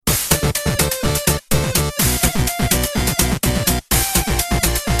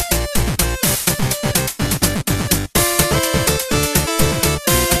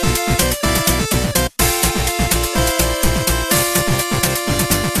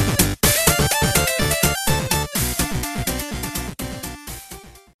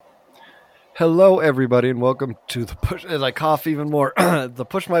Hello, everybody, and welcome to the Push. As I cough even more, the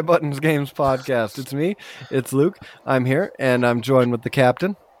Push My Buttons Games podcast. It's me, it's Luke. I'm here, and I'm joined with the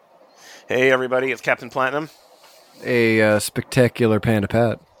captain, Hey everybody, it's Captain Platinum. a spectacular Panda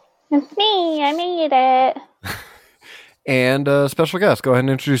Pat, It's me. I made it. and a special guest. Go ahead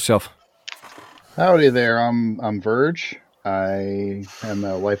and introduce yourself. Howdy there. I'm Verge. I am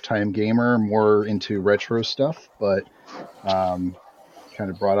a lifetime gamer, more into retro stuff, but kind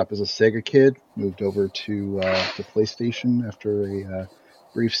of brought up as a Sega kid. Moved over to the PlayStation after a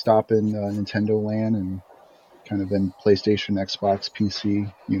brief stop in Nintendo Land, and kind of been PlayStation, Xbox,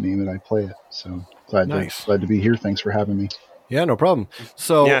 PC, you name it, I play it. So glad to be here. Thanks for having me. Yeah, no problem.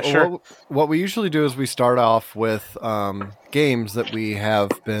 So Yeah, sure. what we usually do is we start off with games that we have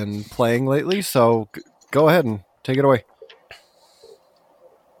been playing lately. So go ahead and take it away.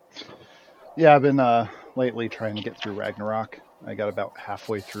 Yeah, I've been lately trying to get through Ragnarok. I got about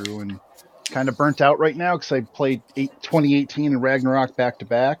halfway through and kind of burnt out right now because I played 2018 and Ragnarok back to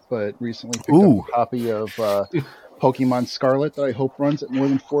back, but recently picked up a copy of Pokemon Scarlet that I hope runs at more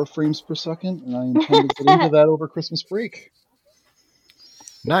than 4 frames per second, and I intend to get into that over Christmas break.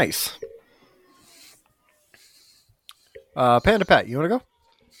 Nice. Panda Pat, you want to go?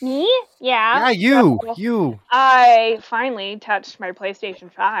 Me? Yeah. Yeah, So, you. I finally touched my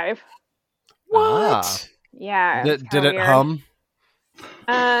PlayStation 5. What? Yeah. Did it hum?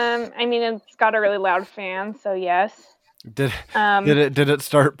 I mean, it's got a really loud fan, so yes. Did it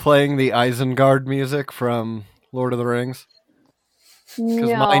start playing the Isengard music from Lord of the Rings? Because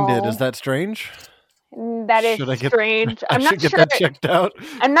No. mine did. Is that strange? That is strange. I should get that checked out.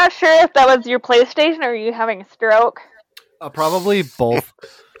 I'm not sure if that was your PlayStation or you having a stroke. Probably both.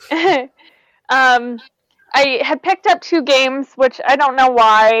 I had picked up 2 games, which I don't know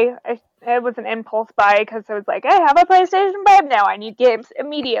why. It was an impulse buy because I was like, I have a PlayStation 5 now. I need games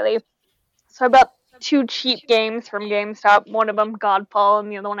immediately. So I bought 2 cheap games from GameStop. One of them, Godfall,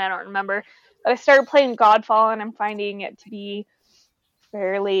 and the other one I don't remember. But I started playing Godfall, and I'm finding it to be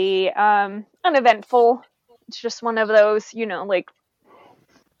fairly uneventful. It's just one of those, like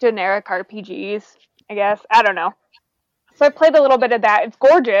generic RPGs, I guess. I don't know. So I played a little bit of that. It's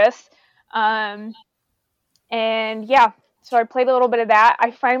gorgeous. And yeah, so I played a little bit of that. I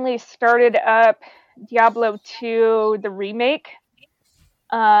finally started up Diablo 2, the remake,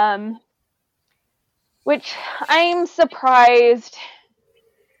 which I'm surprised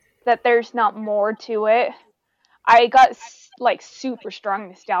that there's not more to it. I got super strong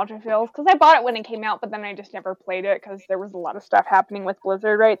nostalgia feels because I bought it when it came out, but then I just never played it because there was a lot of stuff happening with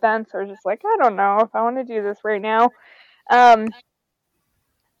Blizzard right then. So I was just like, I don't know if I want to do this right now.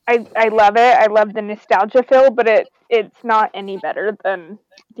 I love it. I love the nostalgia feel, but it's not any better than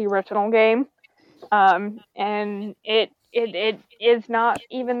the original game. And it is not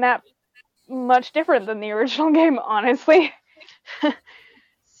even that much different than the original game, honestly.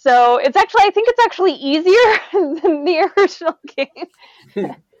 So I think it's actually easier than the original game.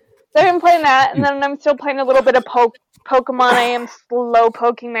 So I've been playing that, and then I'm still playing a little bit of Pokemon. I am slow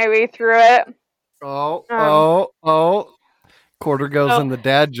poking my way through it. Quarter goes in the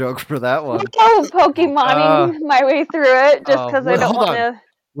dad joke for that one. I'm Pokemoning my way through it just because I don't want to.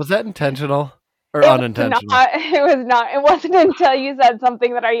 Was that intentional or unintentional? It was not. It wasn't until you said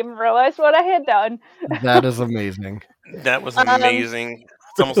something that I even realized what I had done. That is amazing. That was amazing.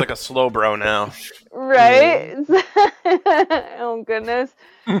 It's almost like a slow bro now. Right? Oh, goodness.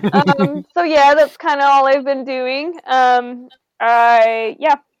 So, yeah, that's kind of all I've been doing.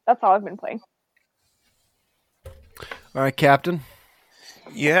 Yeah, that's all I've been playing. All right, Captain.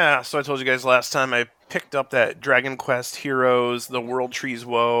 Yeah, so I told you guys last time I picked up that Dragon Quest Heroes, The World Trees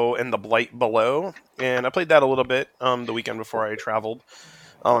Woe, and The Blight Below, and I played that a little bit the weekend before I traveled.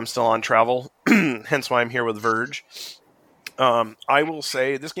 I'm still on travel, hence why I'm here with Verge. I will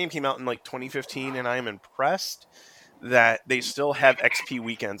say this game came out in 2015, and I am impressed that they still have XP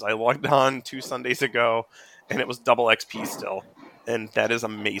weekends. I logged on 2 Sundays ago, and it was double XP still, and that is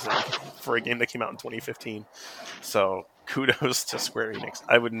amazing for a game that came out in 2015. So kudos to Square Enix.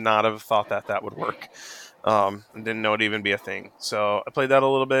 I would not have thought that would work. And didn't know it'd even be a thing. So I played that a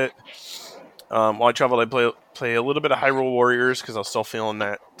little bit. While I traveled, I play a little bit of Hyrule Warriors because I was still feeling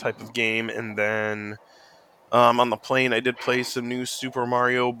that type of game, and then. On the plane, I did play some new Super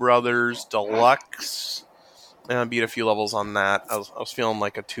Mario Brothers Deluxe, and I beat a few levels on that. I was feeling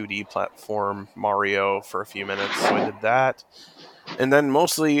like a 2D platform Mario for a few minutes, so I did that. And then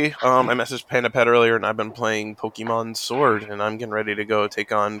mostly, I messaged Panda Pet earlier, and I've been playing Pokemon Sword, and I'm getting ready to go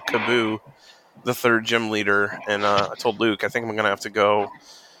take on Kaboo, the 3rd gym leader. And I told Luke, I think I'm going to have to go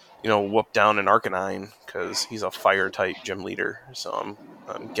whoop down an Arcanine because he's a fire type gym leader. So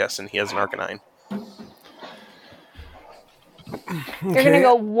I'm guessing he has an Arcanine. You're gonna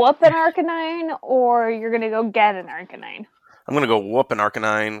go whoop an Arcanine, or you're gonna go get an Arcanine? I'm gonna go whoop an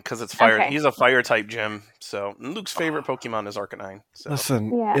Arcanine because it's fire. Okay. He's a fire type gym. So Luke's favorite Pokemon is Arcanine. So.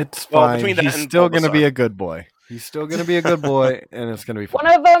 Listen, Yeah. it's Well, fine. between that He's and still going to Bulbasaur. be a good boy. He's still going to be a good boy, and it's going to be fun.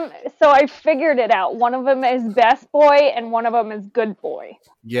 One of them. So I figured it out. One of them is best boy, and one of them is good boy.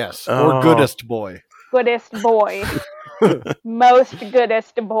 Yes, Oh. or goodest boy. Goodest boy. Most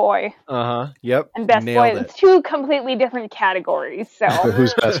goodest boy. Yep. And best Nailed boy. it. It's two completely different categories. So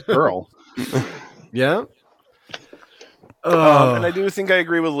Who's best girl? Yeah. And I do think I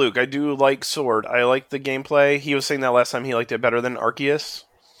agree with Luke. I do like Sword. I like the gameplay. He was saying that last time he liked it better than Arceus.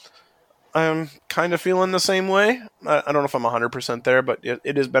 I'm kind of feeling the same way. I don't know if I'm 100% there, but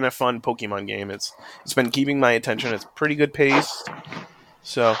it has been a fun Pokemon game. It's been keeping my attention. It's pretty good paced.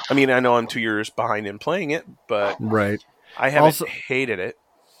 So, I mean, I know I'm 2 years behind in playing it, but Right. I haven't Also- hated it.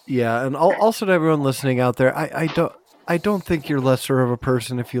 Yeah, and also to everyone listening out there, I don't think you're lesser of a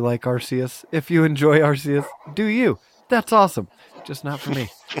person if you like Arceus. If you enjoy Arceus, do you? That's awesome. Just not for me.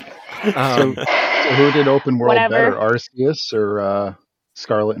 So who did open world Whatever. better, Arceus or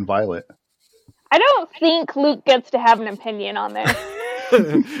Scarlet and Violet? I don't think Luke gets to have an opinion on this.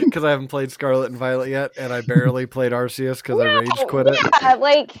 Because I haven't played Scarlet and Violet yet, and I barely played Arceus because I rage quit it.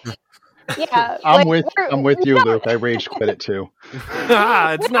 Yeah, I'm like, with we're you, not- Luke. I rage quit it too.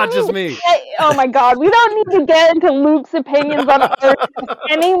 It's not just me. Oh my god, we don't need to get into Luke's opinions on Arceus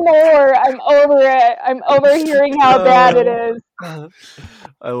anymore. I'm over it. I'm overhearing how bad it is.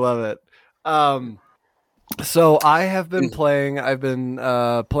 I love it. So I have been playing. I've been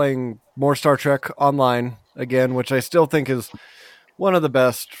playing more Star Trek Online again, which I still think is one of the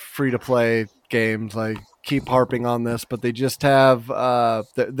best free-to-play games. I keep harping on this, but they just have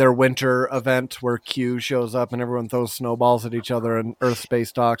their winter event where Q shows up and everyone throws snowballs at each other and Earth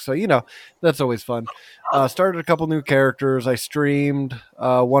space docks. So that's always fun. Started a couple new characters. I streamed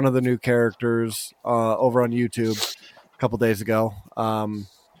one of the new characters over on YouTube a couple days ago.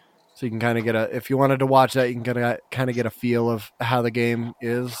 So you can kind of get if you wanted to watch that, you can kind of get a feel of how the game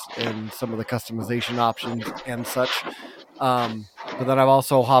is and some of the customization options and such. But then I've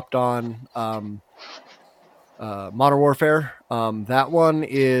also hopped on Modern Warfare. That one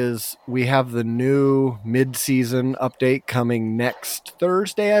we have the new mid-season update coming next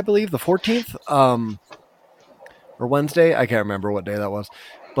Thursday, I believe, the 14th, or Wednesday. I can't remember what day that was.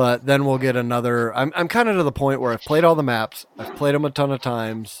 But then we'll get another. I'm kind of to the point where I've played all the maps. I've played them a ton of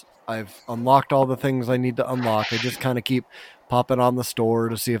times. I've unlocked all the things I need to unlock. I just kind of keep popping on the store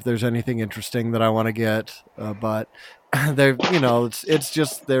to see if there's anything interesting that I want to get. But they're, it's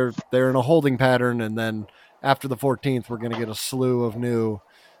just they're in a holding pattern, and then after the 14th, we're going to get a slew of new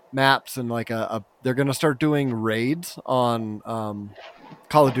maps and they're going to start doing raids on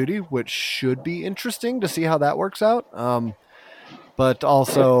Call of Duty, which should be interesting to see how that works out. But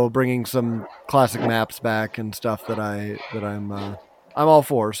also bringing some classic maps back and stuff that I'm all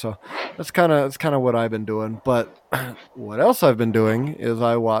for. So that's kind of what I've been doing. But what else I've been doing is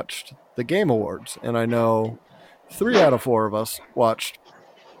I watched the Game Awards, and I know 3 out of 4 of us watched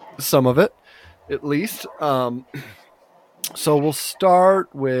some of it, at least. So we'll start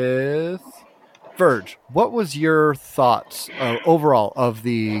with Verge. What was your thoughts overall of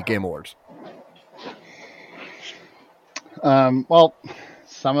the Game Awards? Well,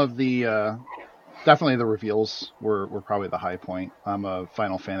 some of the definitely the reveals were probably the high point. I'm a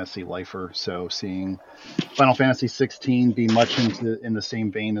Final Fantasy lifer, so seeing Final Fantasy 16 be much in the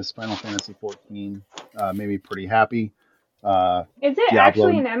same vein as Final Fantasy 14 made me pretty happy. Is it Diablo-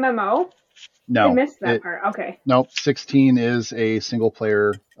 actually an MMO? No, I missed that part. Okay. Nope, 16 is a single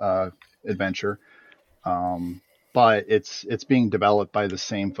player adventure, but it's being developed by the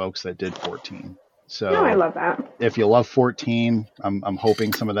same folks that did 14. So No, I love that. if you love 14, I'm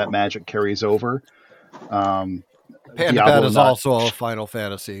hoping some of that magic carries over. Panda Diablo Pad is nut. also a Final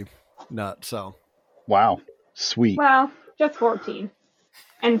Fantasy nut, so Wow, sweet. Well, just 14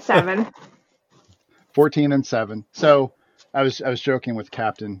 and 7. 14 and 7. So I was joking with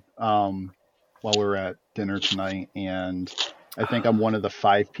Captain while we were at dinner tonight, and I think I'm one of the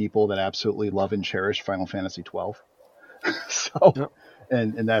 5 people that absolutely love and cherish Final Fantasy 12. So, Yep.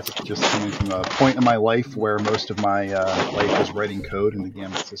 and that's just coming from a point in my life where most of my life was writing code, and the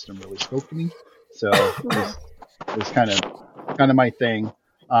Gambit system really spoke to me. So it was kind of my thing.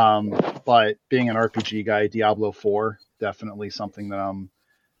 But being an RPG guy, Diablo 4 definitely something that I'm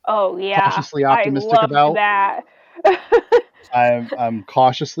Oh yeah. cautiously optimistic I loved about. that. I'm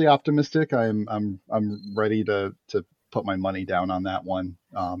cautiously optimistic. I'm ready to put my money down on that one.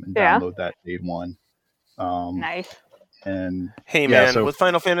 and Yeah. download that day one. Nice. And Hey yeah, man, so with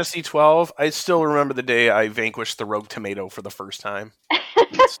Final Fantasy 12, I still remember the day I vanquished the Rogue Tomato for the first time.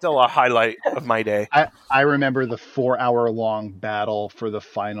 It's still a highlight of my day. I remember the 4-hour long battle for the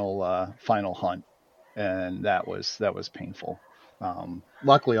final hunt, and that was painful.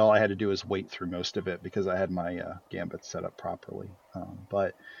 Luckily, all I had to do was wait through most of it because I had my gambit set up properly.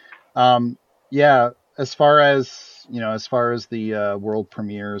 Yeah, as far as the world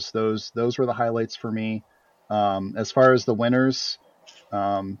premieres, those were the highlights for me. As far as the winners,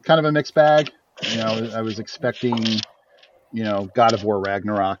 kind of a mixed bag. I was expecting, God of War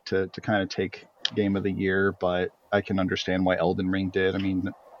Ragnarok to kind of take Game of the Year, but I can understand why Elden Ring did. I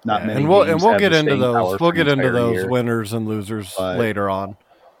mean, not many games we'll have get the into staying those. power We'll for an get into entire those year. winners and losers But- later on.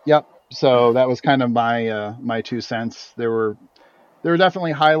 Yep. So that was kind of my 2 cents. There were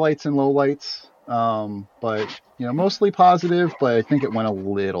definitely highlights and lowlights, but mostly positive. But I think it went a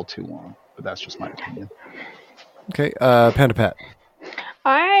little too long. But that's just my opinion. Okay, Panda Pat.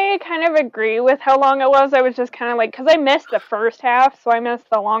 I kind of agree with how long it was. I was just kind of like, because I missed the first half, so I missed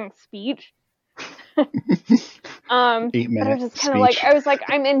the long speech. 8 But I minute was just kind of like, speech.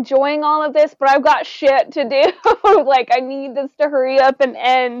 I'm enjoying all of this, but I've got shit to do. Like, I need this to hurry up and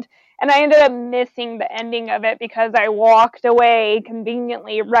end. And I ended up missing the ending of it because I walked away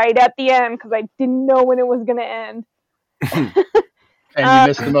conveniently right at the end because I didn't know when it was going to end. And you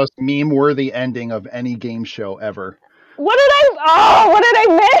missed the most meme-worthy ending of any game show ever. What did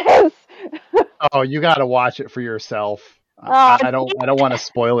I miss? Oh, you got to watch it for yourself. Oh, I don't want to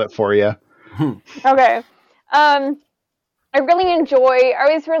spoil it for you. Okay. I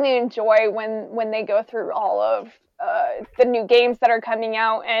always really enjoy when they go through all of the new games that are coming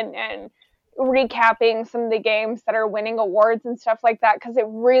out and recapping some of the games that are winning awards and stuff like that, because it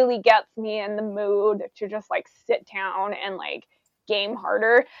really gets me in the mood to just like sit down and like game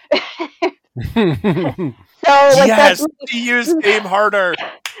harder. So like Yes, to use Game Harder.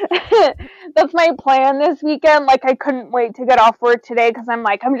 that's my plan this weekend. Like, I couldn't wait to get off work today because I'm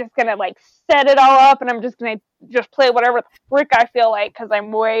just gonna like set it all up and I'm just gonna play whatever the frick I feel like because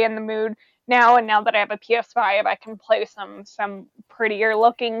I'm way in the mood now. And now that I have a PS5, I can play some prettier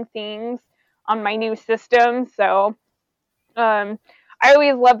looking things on my new system. So I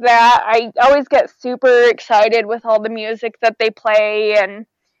always love that. I always get super excited with all the music that they play, and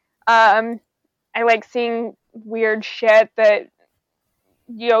I like seeing weird shit that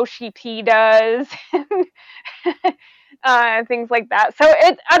Yoshi P does, things like that. So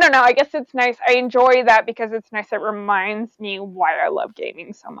I don't know, I guess it's nice. I enjoy that because it's nice. It reminds me why I love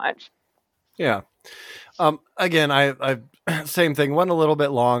gaming so much. Yeah. Again, I same thing. Went a little bit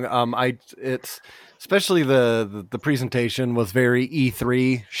long. It's especially the presentation was very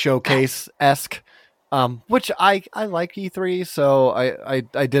E3 showcase-esque, which I like E3, so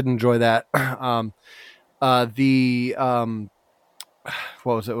I did enjoy that.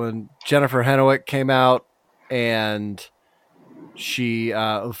 What was it when Jennifer Henwick came out and she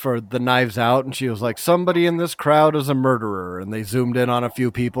for the Knives Out, and she was like, somebody in this crowd is a murderer, and they zoomed in on a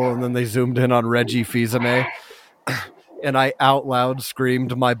few people and then they zoomed in on Reggie Fils-Aimé and I out loud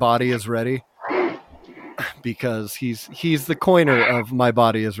screamed, "My body is ready," because he's the coiner of "My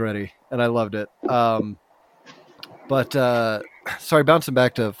body is ready," and I loved it. But sorry, bouncing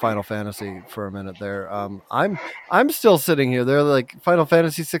back to Final Fantasy for a minute there. I'm still sitting here. They're like Final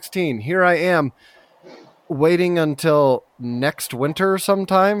Fantasy 16. Here I am, waiting until next winter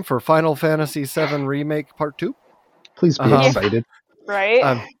sometime for Final Fantasy 7 Remake Part 2. Please be excited.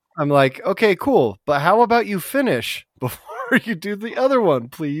 Right? I'm like, okay, cool, but how about you finish before you do the other one,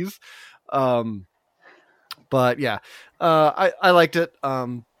 please? But yeah, I liked it.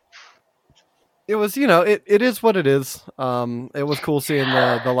 It was, it is what it is. It was cool seeing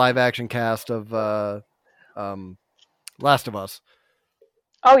the live action cast of Last of Us.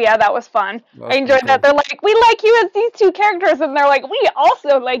 Oh yeah, that was fun. I enjoyed that. They're like, we like you as these two characters, and they're like, we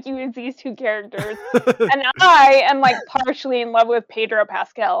also like you as these two characters. And I am like partially in love with Pedro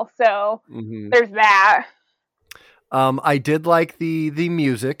Pascal, so there's that. I did like the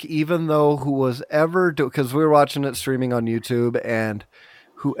music, even though because we were watching it streaming on YouTube, and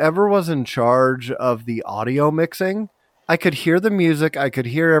whoever was in charge of the audio mixing, I could hear the music, I could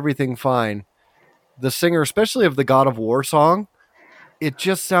hear everything fine. The singer, especially of the God of War song, it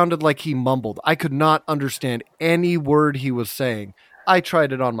just sounded like he mumbled. I could not understand any word he was saying. I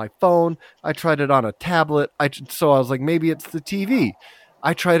tried it on my phone. I tried it on a tablet. So I was like, maybe it's the TV.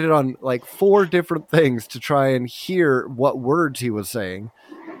 I tried it on like 4 different things to try and hear what words he was saying.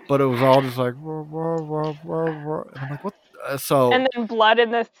 But it was all just like, and I'm like, what? So And then blood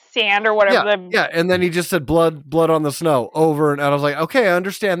in the sand or whatever. yeah, and then he just said blood on the snow over, and I was like, okay, I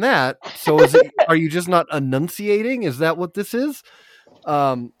understand that. So are you just not enunciating? Is that what this is?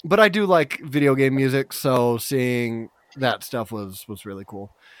 But I do like video game music, so seeing that stuff was really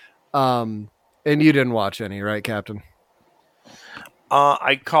cool. And you didn't watch any, right, Captain?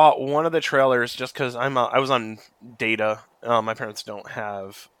 I caught one of the trailers just because I was on data. My parents don't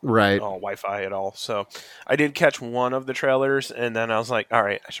have Wi-Fi at all, so I did catch one of the trailers, and then I was like, "All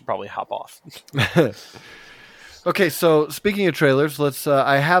right, I should probably hop off." Okay, so speaking of trailers, let's.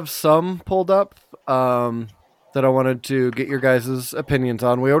 I have some pulled up that I wanted to get your guys' opinions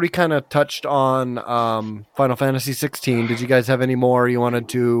on. We already kind of touched on Final Fantasy 16. Did you guys have any more you wanted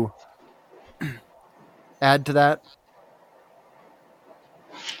to add to that?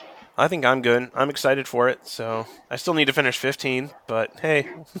 I think I'm good. I'm excited for it. So I still need to finish 15, but hey.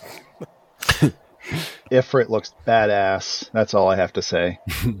 Ifrit looks badass. That's all I have to say.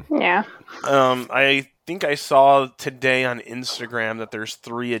 Yeah. I think I saw today on Instagram that there's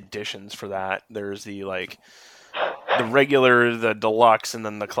 3 editions for that. There's the regular, the deluxe, and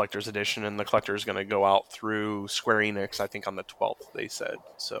then the collector's edition. And the collector is going to go out through Square Enix, I think on the 12th, they said.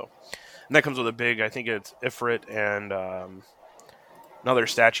 So, and that comes with a big, I think it's Ifrit and another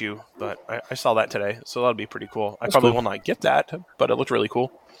statue, but I saw that today, so that'll be pretty cool. I probably will not get that, but it looked really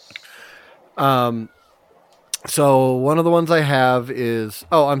cool. So one of the ones I have is...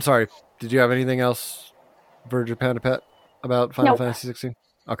 Oh, I'm sorry. Did you have anything else, Virgil Panda Pet, about Final Fantasy 16?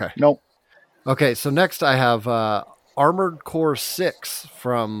 Okay. Nope. Okay, so next I have Armored Core 6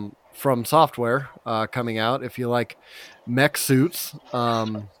 from Software coming out. If you like mech suits...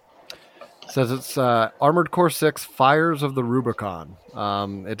 says it's Armored Core 6 Fires of the Rubicon.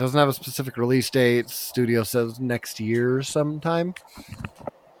 It doesn't have a specific release date. Studio says next year sometime.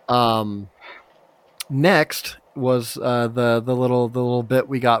 Next was the little bit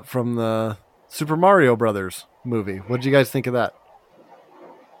we got from the Super Mario Brothers movie. What did you guys think of that?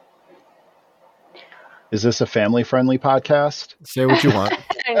 Is this a family-friendly podcast? Say what you want.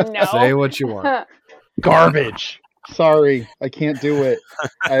 No. Say what you want. Garbage. Sorry, I can't do it.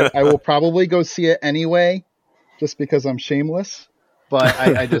 I will probably go see it anyway, just because I'm shameless. But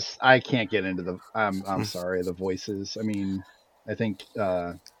I can't get into the. I'm sorry, the voices. I mean, I think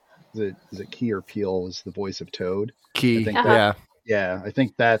is it Key or Peele is the voice of Toad? Key, yeah. I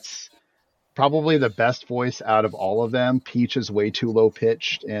think that's probably the best voice out of all of them. Peach is way too low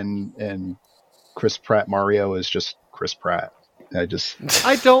pitched, and Chris Pratt Mario is just Chris Pratt.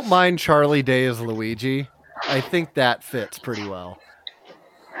 I don't mind Charlie Day as Luigi. I think that fits pretty well.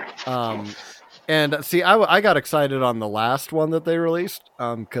 And see, I got excited on the last one that they released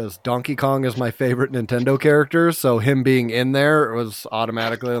because Donkey Kong is my favorite Nintendo character. So him being in there was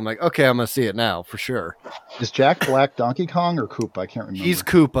automatically, I'm like, okay, I'm going to see it now for sure. Is Jack Black Donkey Kong or Koopa? I can't remember. He's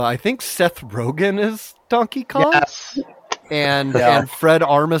Koopa. I think Seth Rogen is Donkey Kong. Yes. And Fred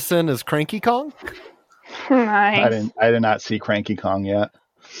Armisen is Cranky Kong. Nice. I did not see Cranky Kong yet.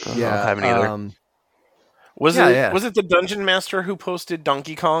 I haven't either. Was it the Dungeon Master who posted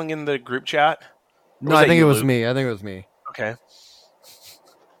Donkey Kong in the group chat? No, I think it was me. Okay.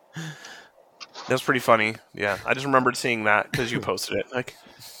 That's pretty funny. Yeah, I just remembered seeing that because you posted it. Like,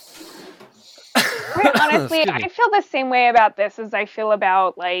 honestly, I feel the same way about this as I feel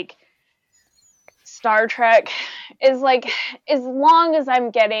about like Star Trek. Is like, as long as I'm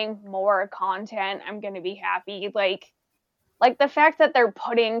getting more content, I'm going to be happy. Like the fact that they're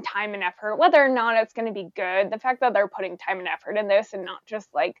putting time and effort, whether or not it's going to be good, the fact that they're putting time and effort in this and not just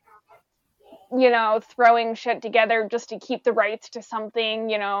like, throwing shit together just to keep the rights to something,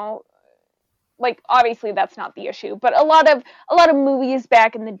 like obviously that's not the issue, but a lot of movies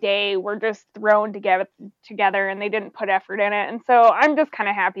back in the day were just thrown together and they didn't put effort in it. And so I'm just kind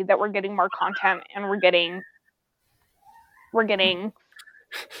of happy that we're getting more content and we're getting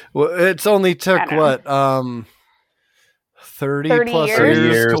well, it's only took what 30 plus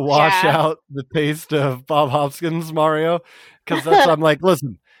years to wash out the taste of Bob Hoskins Mario, because I'm like,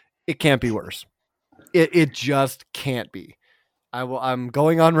 listen, it can't be worse. It just can't be. I'm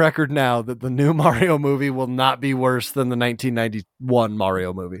going on record now that the new Mario movie will not be worse than the 1991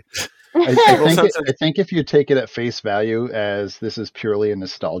 Mario movie. I think if you take it at face value as this is purely a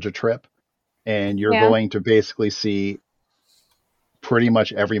nostalgia trip, and you're going to basically see pretty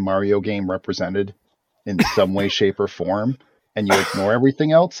much every Mario game represented in some way, shape, or form, and you ignore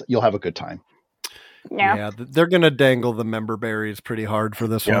everything else, you'll have a good time. Yeah, they're going to dangle the member berries pretty hard for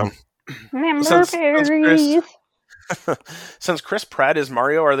this one. Member berries. Since Chris Pratt is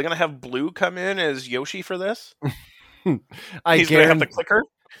Mario, are they going to have Blue come in as Yoshi for this? He's going to have the clicker?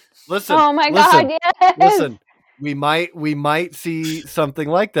 Listen. Oh my God, yes. we might see something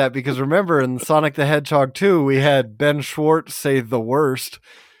like that, because remember in Sonic the Hedgehog 2 we had Ben Schwartz say the worst.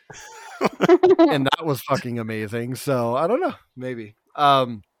 And that was fucking amazing. So I don't know, maybe.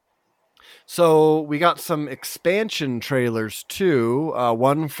 So we got some expansion trailers too.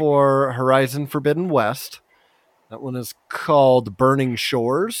 One for Horizon Forbidden West. That one is called Burning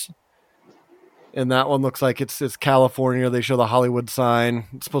Shores. And that one looks like it's California. They show the Hollywood sign.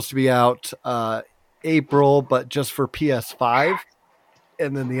 It's supposed to be out April, but just for PS5.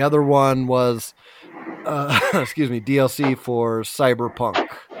 And then the other one was DLC for Cyberpunk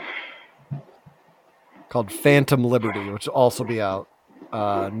called Phantom Liberty, which will also be out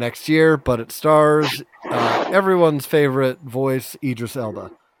next year, but it stars everyone's favorite voice, Idris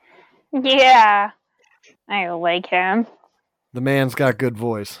Elba. Yeah, I like him. The man's got good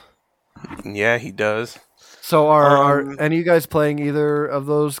voice. Yeah, he does. So are any of you guys playing either of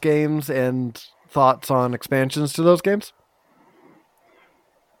those games, and thoughts on expansions to those games?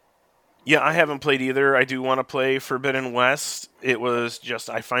 Yeah, I haven't played either. I do want to play Forbidden West. It was just,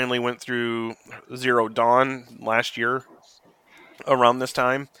 I finally went through Zero Dawn last year around this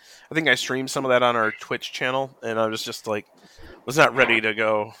time. I think I streamed some of that on our Twitch channel, and I was just like, was not ready to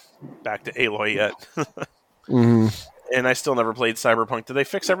go back to Aloy yet. Mm-hmm. And I still never played Cyberpunk. Did they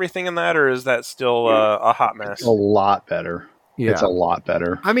fix everything in that, or is that still a hot mess? It's a lot better. Yeah. It's a lot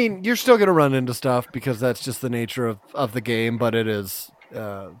better. I mean, you're still going to run into stuff because that's just the nature of the game, but it is...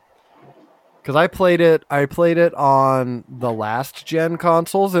 Because I played it on the last gen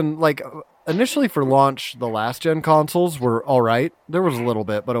consoles, and like initially for launch, the last gen consoles were all right. There was a little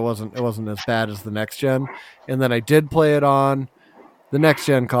bit, but it wasn't as bad as the next gen. And then I did play it on the next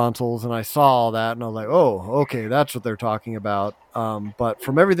gen consoles, and I saw all that, and I was like, oh, okay, that's what they're talking about. But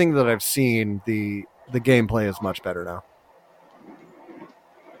from everything that I've seen, the gameplay is much better now.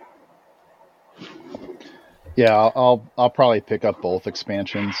 Yeah, I'll probably pick up both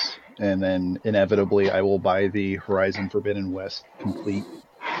expansions, and then inevitably I will buy the Horizon Forbidden West complete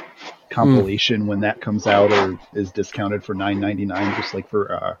compilation when that comes out, or is discounted for $9.99, just like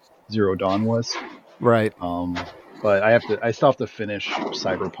for Zero Dawn was. Right. But I still have to finish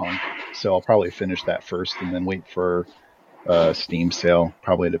Cyberpunk, so I'll probably finish that first, and then wait for Steam sale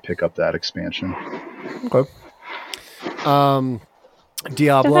probably to pick up that expansion. Okay.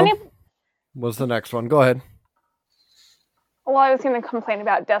 Diablo was the next one. Go ahead. Well, I was going to complain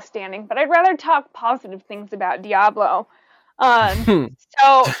about Death Stranding, but I'd rather talk positive things about Diablo.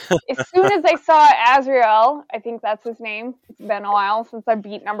 So as soon as I saw Azrael, I think that's his name. It's been a while since I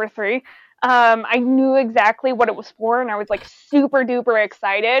beat number 3. I knew exactly what it was for, and I was like super duper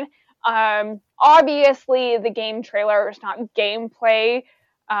excited. Obviously, the game trailer is not gameplay.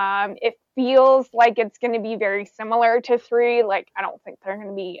 It feels like it's going to be very similar to 3. Like, I don't think they're going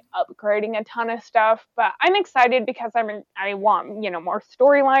to be upgrading a ton of stuff, but I'm excited because I want, more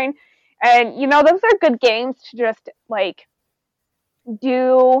storyline. And, those are good games to just, like,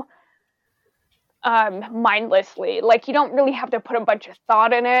 do mindlessly. Like, you don't really have to put a bunch of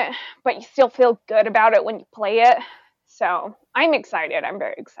thought in it, but you still feel good about it when you play it. So, I'm excited. I'm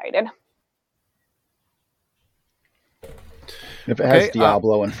very excited. If it has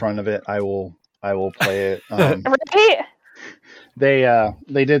Diablo in front of it, I will play it. Repeat.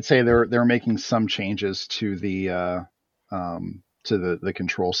 They did say they're making some changes to the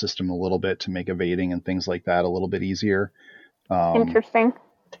control system a little bit to make evading and things like that a little bit easier. Interesting.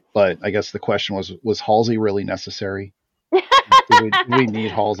 But I guess the question was Halsey really necessary? do we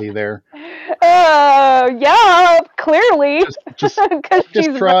need Halsey there? Yeah, clearly. Just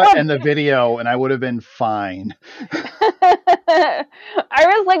try in the video, and I would have been fine. I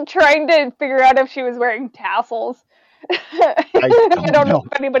was like trying to figure out if she was wearing tassels. I don't know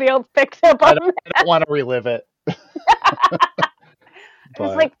if anybody else picked up on that. I don't want to relive it. I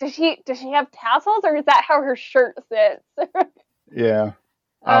was like, does she have tassels, or is that how her shirt sits? Yeah.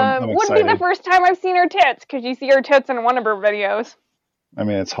 I'm wouldn't be the first time I've seen her tits, because you see her tits in one of her videos. I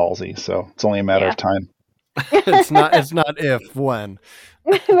mean, it's Halsey, so it's only a matter of time. It's not if, when.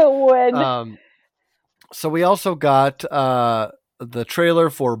 When. So we also got the trailer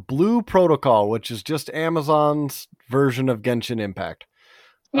for Blue Protocol, which is just Amazon's version of Genshin Impact.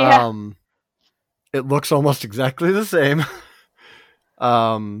 Yeah. It looks almost exactly the same.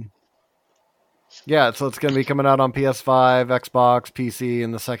 Yeah, so it's going to be coming out on PS5, Xbox, PC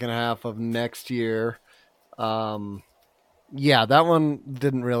in the second half of next year. Yeah, that one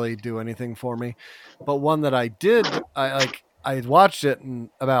didn't really do anything for me. But one that I did, I watched it, and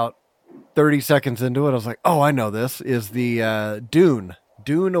about 30 seconds into it, I was like, oh, I know this, is the Dune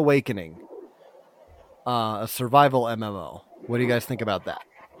Awakening, a survival MMO. What do you guys think about that?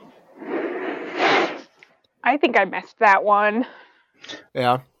 I think I missed that one.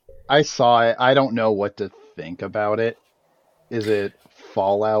 Yeah. I saw it. I don't know what to think about it. Is it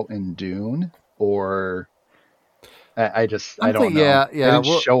Fallout and Dune, or I don't know. Yeah. They didn't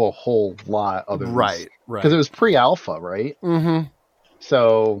well, show a whole lot other than right. because it was pre-alpha, right? Mm-hmm.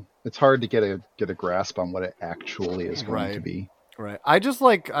 So it's hard to get a grasp on what it actually is going to be. Right. I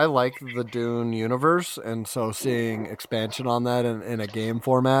like the Dune universe, and so seeing expansion on that in a game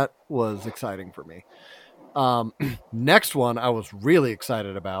format was exciting for me. Next one I was really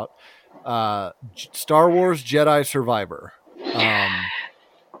excited about, Star Wars Jedi Survivor.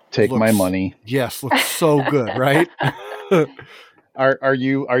 Take my money. Yes, looks so good, right? Are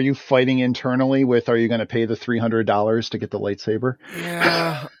you fighting internally with? Are you going to pay the $300 to get the lightsaber?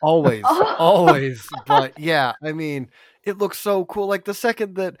 Yeah, always. But yeah, I mean, it looks so cool. Like the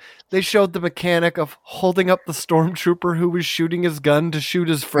second that they showed the mechanic of holding up the stormtrooper who was shooting his gun to shoot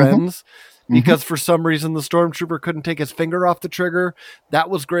his friends, because for some reason the stormtrooper couldn't take his finger off the trigger. That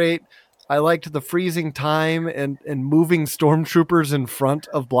was great. I liked the freezing time and moving stormtroopers in front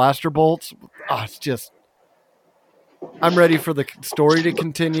of blaster bolts. It's just, I'm ready for the story to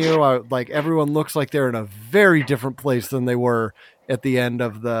continue. Like everyone looks like they're in a very different place than they were at the end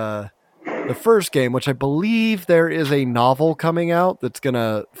of the first game, which I believe there is a novel coming out that's going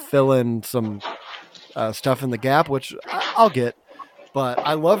to fill in some stuff in the gap, which I'll get. But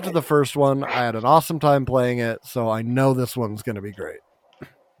I loved the first one. I had an awesome time playing it, so I know this one's going to be great.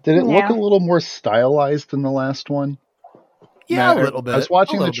 Did it look a little more stylized than the last one? Yeah, a little bit. I was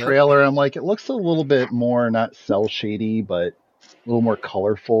watching the trailer. I'm like, it looks a little bit more, not cell shady, but a little more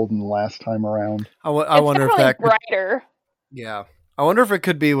colorful than the last time around. I wonder if that brighter. Yeah. I wonder if it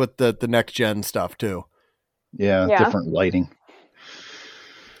could be with the next gen stuff too. Yeah, different lighting.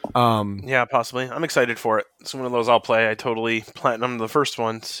 Yeah, possibly. I'm excited for it. It's one of those I'll play. I totally platinum the first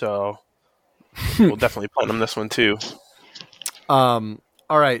one, so we'll definitely platinum this one too.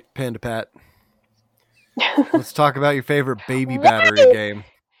 All right, Panda Pat. Let's talk about your favorite baby battery game.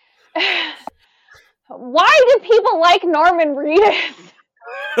 Why do people like Norman Reedus?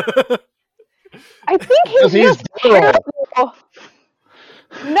 I think he's just terrible.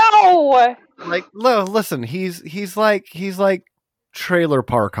 No. Like, listen, he's like Trailer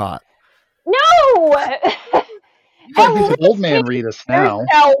Park Hot. No. He's old man Reedus now.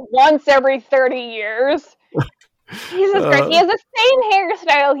 Once every 30 years. Jesus Christ, he has the same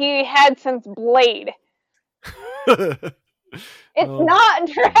hairstyle he had since Blade. It's not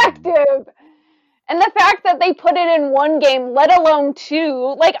attractive. And the fact that they put it in one game, let alone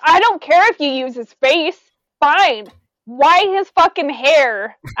two, like, I don't care if you use his face. Fine. Why his fucking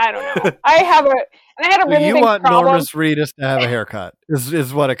hair? I don't know. I had a really big problem. You want Norman Reedus to have a haircut,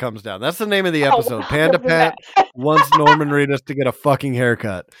 is what it comes down. That's the name of the episode. Panda Pat wants Norman Reedus to get a fucking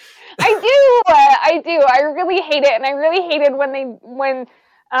haircut. I do. I really hate it, and I really hated when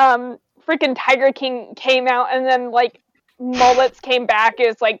freaking Tiger King came out, and then like mullets came back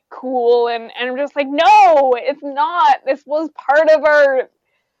as like cool, and I'm just like, no, it's not. This was part of our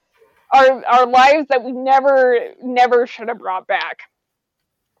lives that we never should have brought back.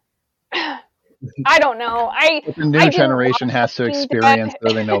 I don't know. The new generation has to experience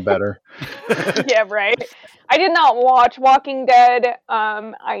so they know better. Yeah, right. I did not watch Walking Dead.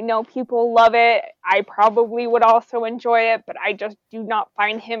 I know people love it. I probably would also enjoy it, but I just do not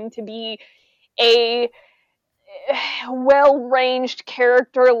find him to be a well-ranged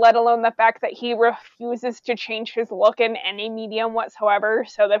character, let alone the fact that he refuses to change his look in any medium whatsoever.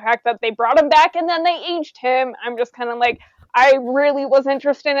 So the fact that they brought him back and then they aged him, I'm just kind of like, I really was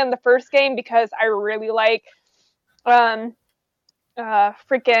interested in the first game because I really like not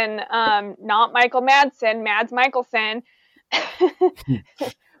Michael Madsen, Mads Mikkelsen.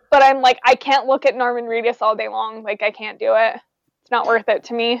 But I'm like, I can't look at Norman Reedus all day long. Like, I can't do it. It's not worth it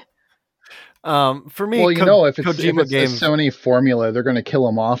to me. For me, well, if it's a Sony formula, they're going to kill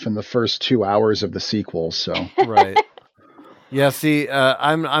him off in the first 2 hours of the sequel. So right. Yeah. See,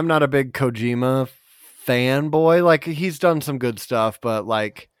 I'm not a big Kojima fanboy. Like, he's done some good stuff, but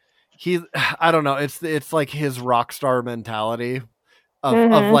like I don't know. It's like his rock star mentality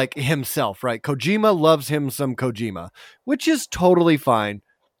of like himself, right? Kojima loves him some Kojima, which is totally fine.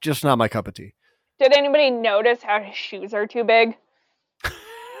 Just not my cup of tea. Did anybody notice how his shoes are too big?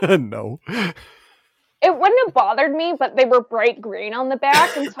 No. It wouldn't have bothered me, but they were bright green on the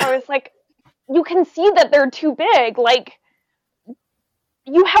back, and so I was like, you can see that they're too big. Like,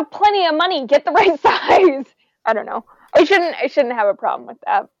 you have plenty of money, get the right size. I don't know. I shouldn't have a problem with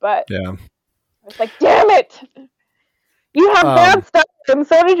that, but yeah. I was like, damn it! You have bad stuff, and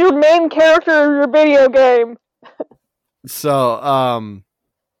so does your main character of your video game. So,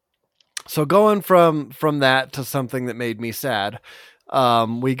 So going from that to something that made me sad,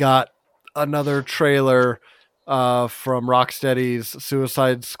 we got another trailer from Rocksteady's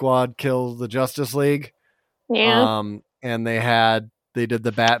Suicide Squad Kills the Justice League. Yeah. And they did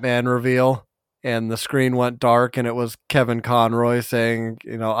the Batman reveal, and the screen went dark, and it was Kevin Conroy saying,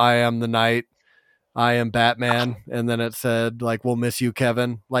 I am the Knight, I am Batman, and then it said like, we'll miss you,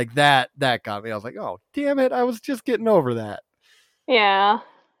 Kevin. Like that got me. I was like, oh damn it, I was just getting over that. Yeah.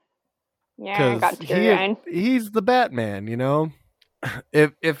 Yeah, I got teary-eyed. He's the Batman,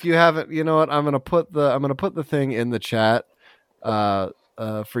 If you haven't, you know what, I'm gonna put the thing in the chat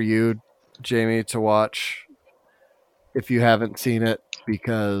for you, Jamie, to watch if you haven't seen it,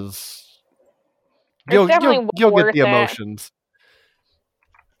 because you'll get the emotions.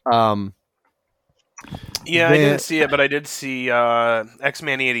 Yeah, I didn't see it, but I did see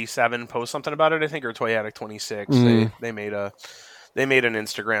X-Man 87 post something about it, I think, or Toy Addict 26. They made an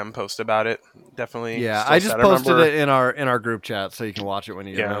Instagram post about it. Definitely. Yeah, I just posted it in our group chat, so you can watch it when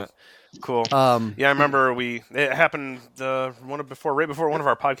you get it. Cool. Yeah, I remember it happened right before one of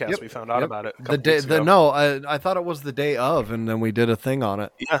our podcasts. We found out about it. I thought it was the day of, and then we did a thing on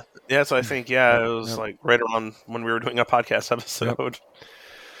it. Yeah. So I think it was like right around when we were doing a podcast episode. Yep.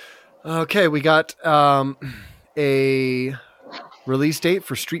 Okay, we got a release date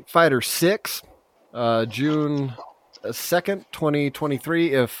for Street Fighter 6, June 2nd,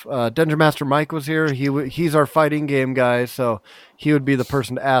 2023. If Dungeon Master Mike was here, he's our fighting game guy, so he would be the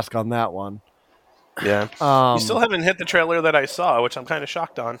person to ask on that one. Yeah. You still haven't hit the trailer that I saw, which I'm kind of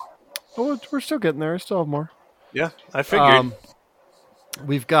shocked on. Oh, we're still getting there. I still have more. Yeah, I figured.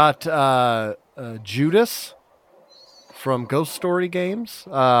 We've got Judas from Ghost Story Games,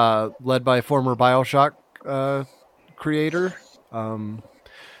 led by former BioShock creator.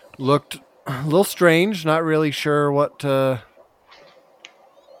 Looked a little strange. Not really sure what to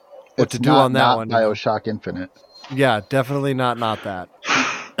do on that one. BioShock Infinite. Yeah, definitely not that.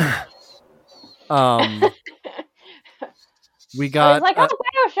 We got. I was like,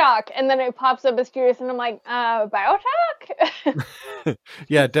 BioShock, and then it pops up as Judas, and I'm like, BioShock.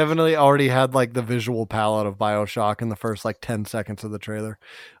 Yeah, definitely already had like the visual palette of BioShock in the first like 10 seconds of the trailer.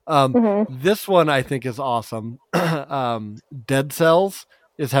 This one I think is awesome. Dead Cells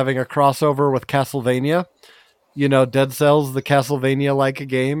is having a crossover with Castlevania. Dead Cells, the Castlevania-like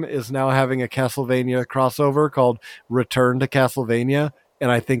game, is now having a Castlevania crossover called Return to Castlevania,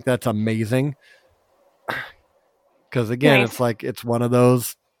 and I think that's amazing. Because again, nice. It's one of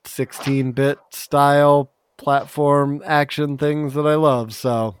those 16-bit style platform action things that I love.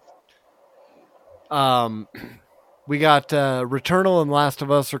 So, we got Returnal and Last of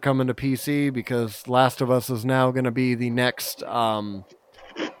Us are coming to PC, because Last of Us is now going to be the next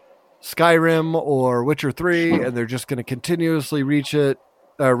Skyrim or Witcher 3, and they're just going to continuously release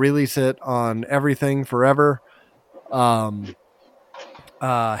it on everything forever.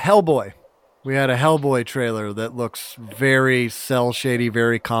 Hellboy. We had a Hellboy trailer that looks very cel shady,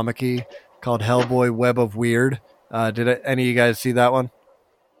 very comic-y, called Hellboy Web of Weird. Did any of you guys see that one?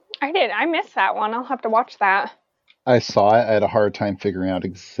 I did. I missed that one. I'll have to watch that. I saw it. I had a hard time figuring out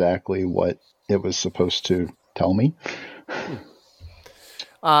exactly what it was supposed to tell me.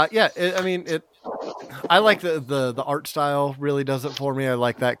 I like the art style. Really does it for me. I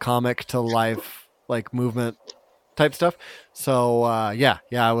like that comic to life, like movement type stuff. So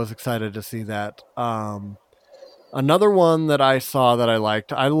I was excited to see that. Another one that I saw that I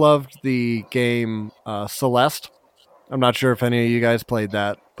liked, I loved the game Celeste. I'm not sure if any of you guys played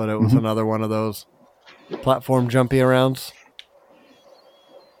that, but it was another one of those platform jumpy arounds.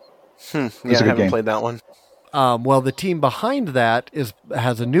 Yeah, I haven't played that one. Well, the team behind that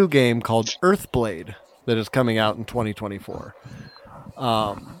has a new game called Earthblade that is coming out in 2024.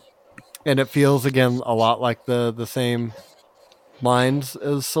 And it feels, again, a lot like the same lines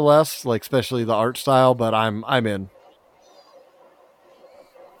as Celeste, like especially the art style, but I'm in.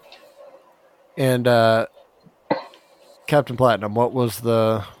 And Captain Platinum, what was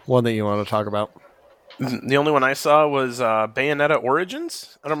the one that you want to talk about? The only one I saw was Bayonetta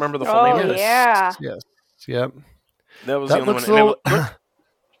Origins. I don't remember the full name of this. Yeah. Yes. Yep. That was the only one.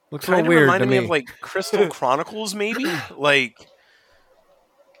 Looks a little weird. Reminded me of like Crystal Chronicles, maybe. Like,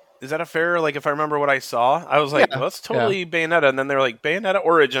 is that a fair? Like, if I remember what I saw, I was like, well, that's totally Bayonetta, and then they're like Bayonetta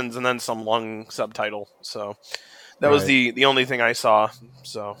Origins, and then some long subtitle. So that was the only thing I saw.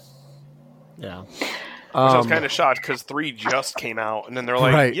 So yeah. I was kind of shocked because 3 just came out, and then they're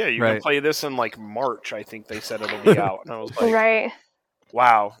like, you can play this in like March. I think they said it'll be out, and I was like,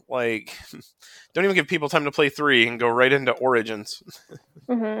 wow, like, don't even give people time to play 3 and go right into Origins.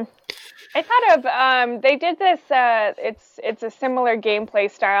 I thought of they did this. It's a similar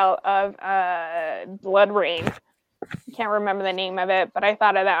gameplay style of Blood Rain. I can't remember the name of it, but I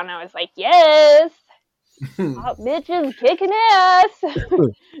thought of that and I was like, yes, hot bitches kicking ass.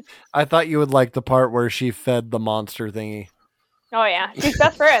 I thought you would like the part where she fed the monster thingy. Oh yeah, she's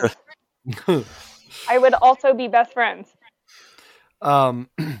best friends. I would also be best friends.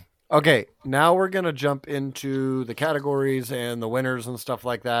 Okay, now we're going to jump into the categories and the winners and stuff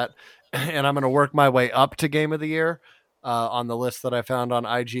like that. And I'm going to work my way up to Game of the Year on the list that I found on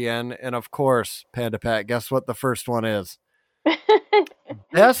IGN. And of course, Panda Pat, guess what the first one is?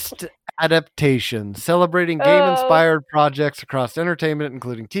 Best Adaptation, celebrating game-inspired projects across entertainment,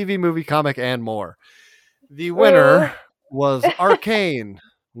 including TV, movie, comic, and more. The winner was Arcane,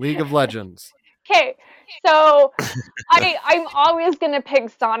 League of Legends. Okay, so I'm always going to pick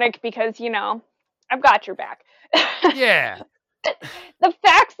Sonic because, you know, I've got your back. Yeah. The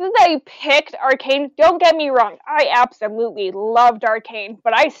facts that I picked Arcane, don't get me wrong, I absolutely loved Arcane,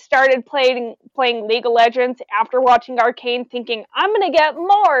 but I started playing League of Legends after watching Arcane thinking, I'm going to get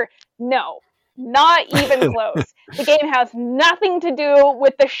more. No, not even close. The game has nothing to do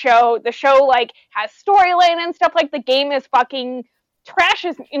with the show. The show, like, has storyline and stuff. Like, the game is fucking trash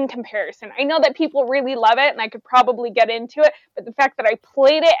in comparison. I know that people really love it, and I could probably get into it, but the fact that I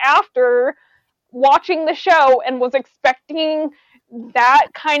played it after watching the show and was expecting that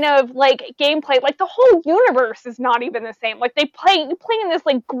kind of like gameplay, like the whole universe is not even the same. Like you play in this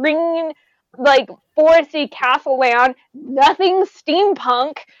like green, like foresty castle land, nothing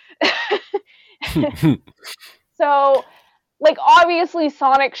steampunk. So, like, obviously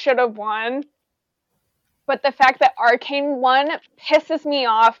Sonic should have won, but the fact that Arcane won pisses me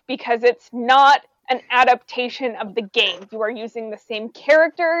off because it's not an adaptation of the game. You are using the same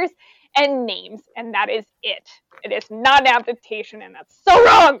characters and names, and that is it. It is not an adaptation, and that's so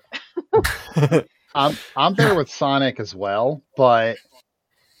wrong. I'm there with Sonic as well, but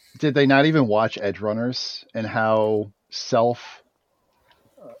did they not even watch Edgerunners and how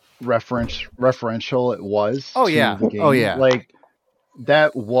referential it was? Oh to yeah. the game? Oh yeah. Like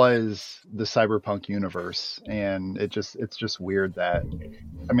that was the cyberpunk universe, and it's just weird that.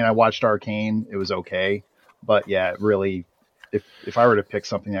 I mean, I watched Arcane; it was okay, but yeah, it really. If I were to pick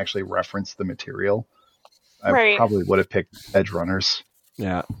something that actually referenced the material, I probably would have picked Edgerunners.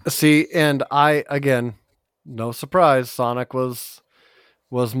 Yeah. See, and I, again, no surprise, Sonic was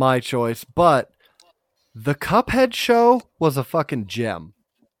my choice, but the Cuphead show was a fucking gem.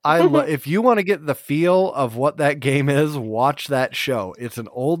 If you want to get the feel of what that game is, watch that show. It's an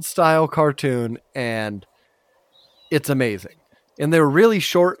old style cartoon and it's amazing. And they're really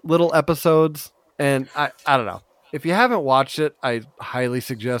short little episodes, and I don't know. If you haven't watched it, I highly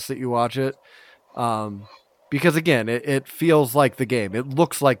suggest that you watch it. Because again, it feels like the game. It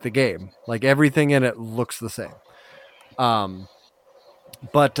looks like the game. Like everything in it looks the same.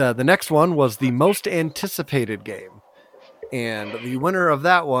 But the next one was the most anticipated game. And the winner of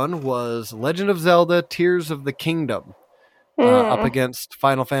that one was Legend of Zelda Tears of the Kingdom. Up against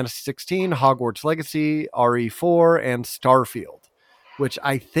Final Fantasy XVI, Hogwarts Legacy, RE4, and Starfield. Which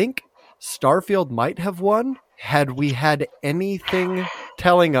I think Starfield might have won had we had anything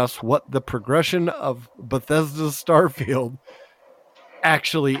telling us what the progression of Bethesda's Starfield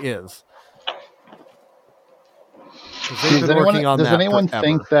actually is. Does anyone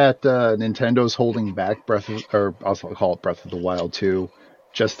think that Nintendo's holding back I'll call it Breath of the Wild 2,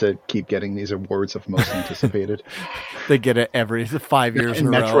 just to keep getting these awards of most anticipated? They get it every 5 years in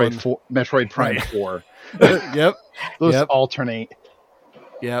a row. Metroid Prime 4. Yep. Those alternate.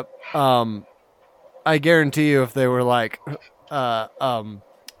 Yep. I guarantee you, if they were like,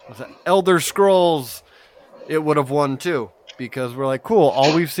 Elder Scrolls, it would have won too, because we're like, cool.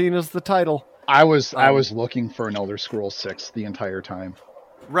 All we've seen is the title. I was looking for an Elder Scrolls 6 the entire time.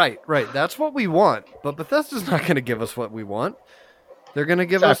 Right. That's what we want. But Bethesda's not going to give us what we want. They're going to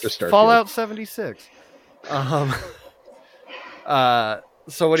give us Fallout 76. So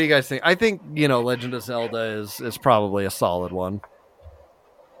what do you guys think? I think, Legend of Zelda is probably a solid one.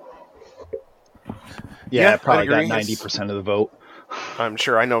 Yeah, it probably got 90% of the vote. I'm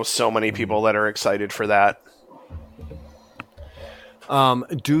sure I know so many people that are excited for that.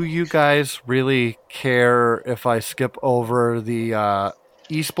 Do you guys really care if I skip over the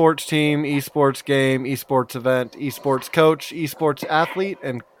esports team, esports game, esports event, esports coach, esports athlete,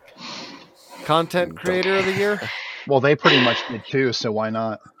 and content creator of the year? Well, they pretty much did too, so why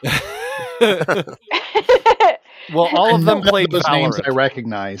not? Well, all of them played those Valorant. Names I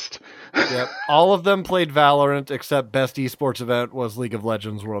recognized. Yep, all of them played Valorant, except best esports event was League of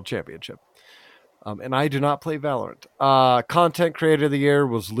Legends World Championship. And I do not play Valorant. Content creator of the year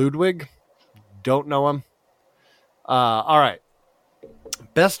was Ludwig. don't know him. All right.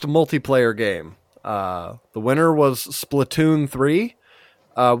 Best multiplayer game. The winner was Splatoon 3.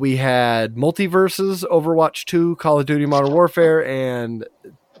 We had Multiverses, Overwatch 2, Call of Duty Modern Warfare, and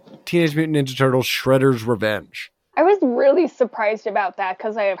Teenage Mutant Ninja Turtles Shredder's Revenge. I was really surprised about that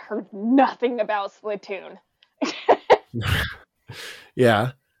because I have heard nothing about Splatoon.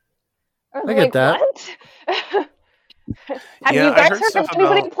 Yeah. I get that. What? Have Yeah, you I guys heard heard stuff of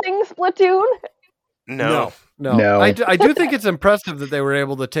anybody about- playing Splatoon? No. No. I do think it's impressive that they were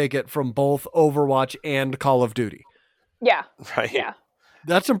able to take it from both Overwatch and Call of Duty. Yeah. Right. Yeah.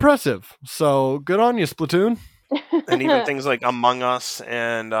 That's impressive. So good on you, Splatoon. And even things like Among Us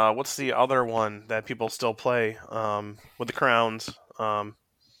and what's the other one that people still play with the crowns? Castle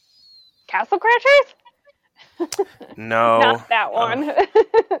Crashers? No. Not that one.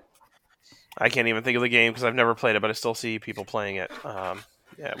 I can't even think of the game because I've never played it, but I still see people playing it.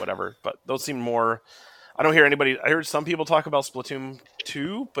 Yeah, whatever. But those seem more... I don't hear anybody... I heard some people talk about Splatoon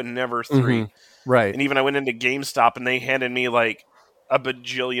 2, but never 3. Mm-hmm. Right. And even I went into GameStop and they handed me like a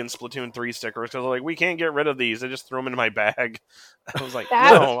bajillion Splatoon 3 stickers because they're like, we can't get rid of these. I just threw them in my bag. I was like,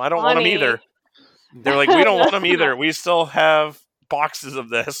 That's no, I don't want them funny. either. They're like, we don't want them either. We still have boxes of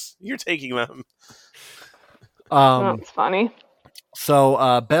this. You're taking them. That's funny.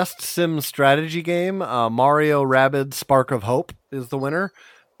 So, best sim strategy game, Mario Rabbids Spark of Hope is the winner.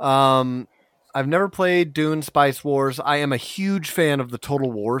 I've never played Dune Spice Wars. I am a huge fan of the Total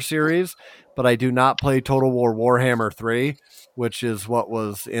War series, but I do not play Total War Warhammer 3, which is what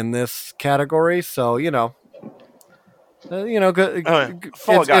was in this category. So, good.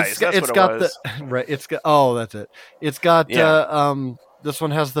 Fall Guys, that's it's what it got was. the right. It's got that's it. It's got this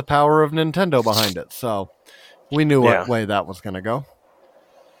one has the power of Nintendo behind it, so we knew what way that was going to go.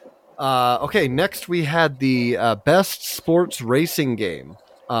 Okay, next we had the best sports racing game.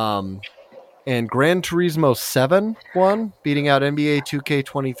 And Gran Turismo 7 won, beating out NBA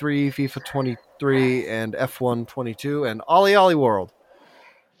 2K23, FIFA 23, and F1 22, and Ollie Ollie World.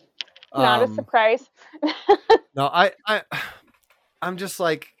 Not a surprise. No, I'm just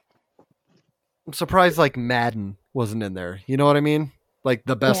like, I'm surprised like Madden wasn't in there. You know what I mean? Like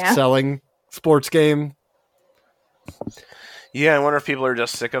the best-selling sports game. Yeah, I wonder if people are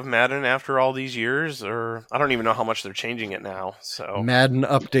just sick of Madden after all these years, or I don't even know how much they're changing it now. So Madden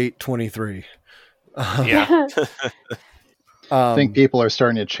Update 23. Yeah. I think people are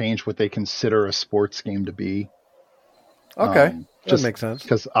starting to change what they consider a sports game to be. Okay, that makes sense.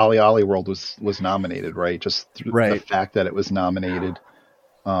 Because Ollie Ollie World was nominated, right? Just the fact that it was nominated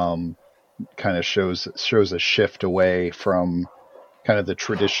kind of shows a shift away from kind of the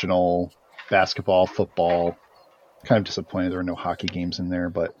traditional basketball, football. Kind of disappointed there were no hockey games in there,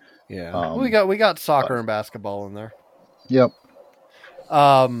 but yeah, we got soccer and basketball in there. Yep.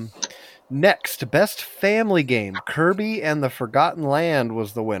 Next, best family game, Kirby and the Forgotten Land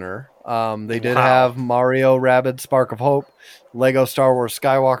was the winner. They did have Mario Rabbids Spark of Hope, Lego Star Wars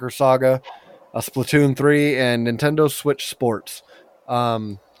Skywalker Saga, Splatoon 3, and Nintendo Switch Sports.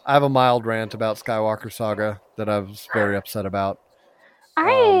 I have a mild rant about Skywalker Saga that I was very upset about.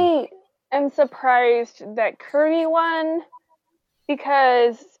 I am surprised that Kirby won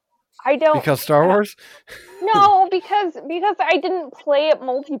because I don't... Because Star Wars? No, because I didn't play it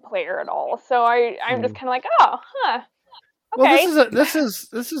multiplayer at all. So I'm just kind of like, oh, huh. Okay. Well, this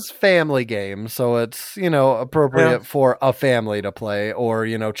is family game, so it's appropriate for a family to play or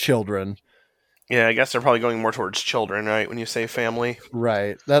children. Yeah, I guess they're probably going more towards children, right? When you say family,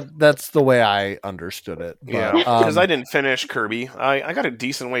 right? That's the way I understood it. But, yeah, because I didn't finish Kirby. I got a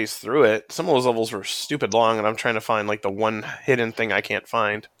decent ways through it. Some of those levels were stupid long, and I'm trying to find like the one hidden thing I can't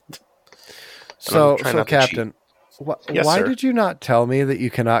find. So Captain, Yes, why sir. did you not tell me that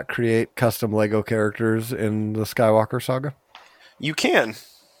you cannot create custom Lego characters in the Skywalker Saga? You can.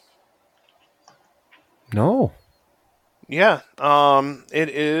 No. Yeah. It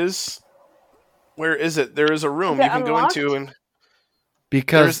is. Where is it? There is a room Is it you can unlocked? go into, and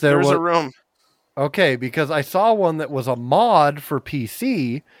Because there's a room. Okay, because I saw one that was a mod for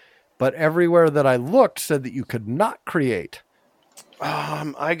PC, but everywhere that I looked said that you could not create.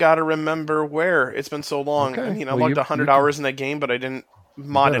 I gotta remember where. It's been so long. Okay. I mean, I Well, logged 100 hours in that game, but I didn't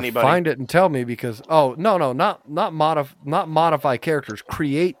mod anybody. Find it and tell me because not modify characters.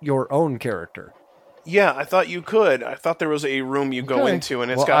 Create your own character. Yeah, I thought you could. I thought there was a room you go Okay. into,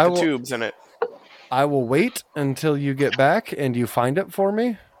 and it's Well, got the tubes in it. I will wait until you get back and you find it for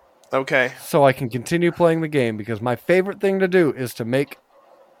me Okay. so I can continue playing the game because my favorite thing to do is to make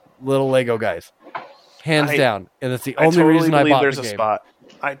little Lego guys. Hands down. And it's the I only totally reason I believe bought there's the a game. spot.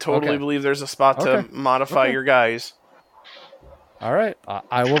 I totally Okay. believe there's a spot Okay. to modify your guys. All right,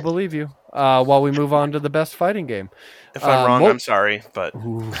 I will believe you. While we move on to the best fighting game. If I'm wrong, I'm sorry, but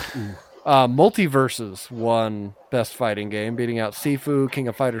Multiverses won best fighting game, beating out Sifu, King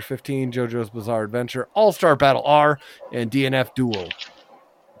of Fighters 15, JoJo's Bizarre Adventure, All-Star Battle R, and DNF Duel.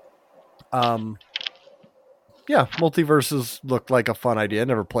 Yeah, Multiverses looked like a fun idea.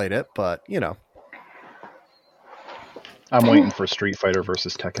 Never played it, but you know. I'm waiting for Street Fighter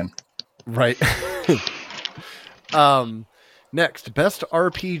versus Tekken. Right. Next, best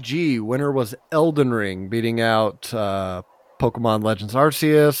RPG winner was Elden Ring, beating out Pokemon Legends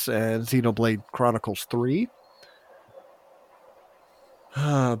Arceus and Xenoblade Chronicles 3.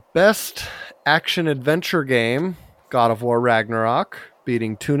 Best action adventure game, God of War Ragnarok,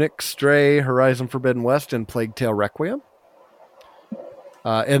 beating Tunic, Stray, Horizon Forbidden West, and Plague Tale Requiem.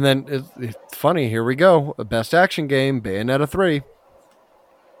 And then it's funny, here we go. Best action game, Bayonetta 3.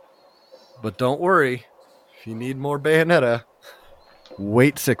 But don't worry, if you need more Bayonetta,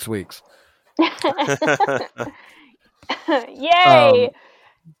 wait 6 weeks. Yay!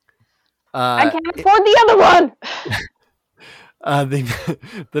 I can't afford the other one!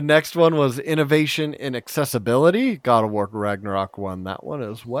 The next one was Innovation in Accessibility. God of War Ragnarok won that one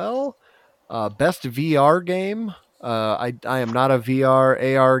as well. Best VR game. I am not a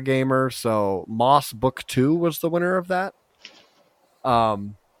VR AR gamer, so Moss Book 2 was the winner of that.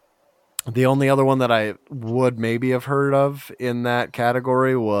 The only other one that I would maybe have heard of in that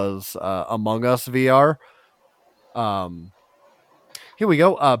category was Among Us VR. Here we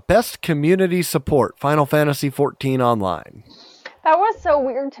go. Best community support, Final Fantasy 14 Online. That was so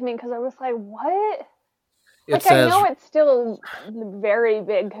weird to me because I was like, what? It says, I know it's still a very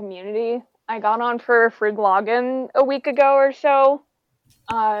big community. I got on for a free login a week ago or so.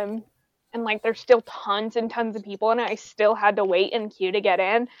 And like there's still tons and tons of people in it. I still had to wait in queue to get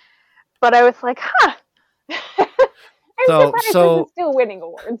in. But I was like, huh. I'm surprised this is still winning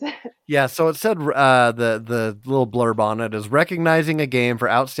awards. Yeah, so it said the little blurb on it is recognizing a game for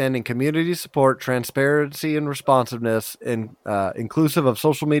outstanding community support, transparency, and responsiveness, inclusive of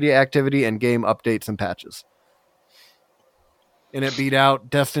social media activity and game updates and patches. And it beat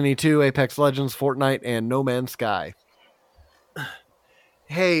out Destiny 2, Apex Legends, Fortnite, and No Man's Sky.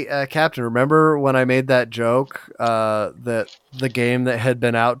 Hey, Captain, remember when I made that joke that the game that had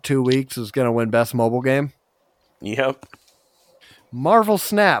been out 2 weeks was going to win Best Mobile Game? Yep. Marvel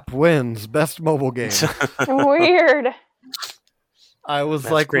Snap wins Best Mobile Game. Weird. I was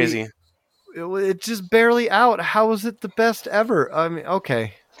That's like, crazy. It's just barely out. How is it the best ever? I mean,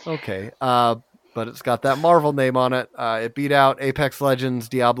 okay. But it's got that Marvel name on it. It beat out Apex Legends,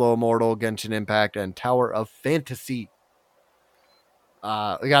 Diablo Immortal, Genshin Impact, and Tower of Fantasy.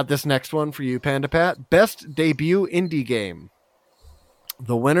 We got this next one for you, Panda Pat. Best debut indie game.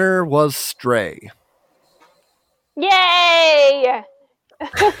 The winner was Stray. Yay!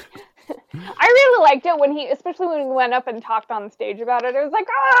 I really liked it especially when he went up and talked on stage about it. It was like,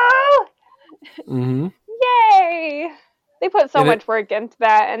 oh! Mm-hmm. Yay! They put so much work into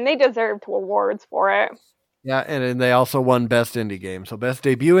that, and they deserved awards for it. Yeah, and they also won Best Indie Game. So Best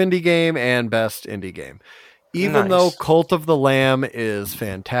Debut Indie Game and Best Indie Game. Even though Cult of the Lamb is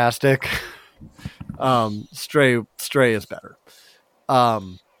fantastic, Stray is better.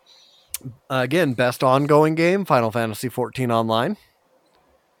 Again, Best Ongoing Game, Final Fantasy 14 Online.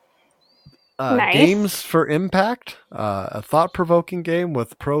 Nice. Games for Impact, a thought-provoking game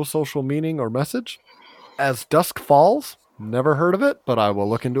with pro-social meaning or message. As Dusk Falls, never heard of it, but I will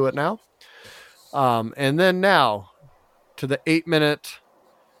look into it now. And then now, to the 8-minute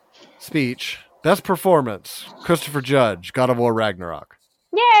speech. Best Performance, Christopher Judge, God of War Ragnarok.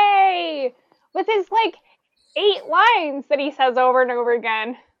 Yay! With his, 8 lines that he says over and over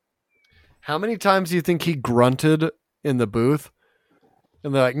again. How many times do you think he grunted in the booth?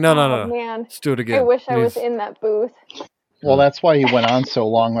 And they're like, no. Man. Let's do it again. I wish I was in that booth. Well, that's why he went on so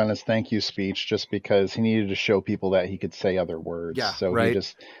long on his thank you speech, just because he needed to show people that he could say other words. Yeah, so right. He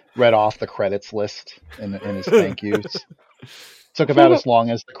just read off the credits list in his thank yous. Took about as long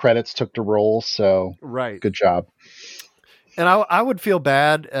as the credits took to roll, so right. Good job. And I would feel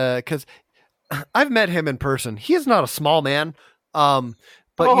bad because I've met him in person. He is not a small man. But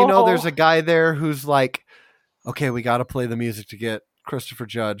there's a guy there who's like, okay, we got to play the music to get Christopher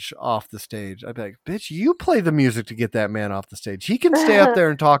Judge off the stage. I'd be like, bitch, you play the music to get that man off the stage. He can stay up there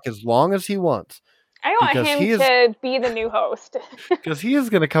and talk as long as he wants. I want him to be the new host. Because he is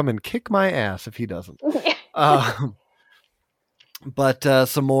going to come and kick my ass if he doesn't. But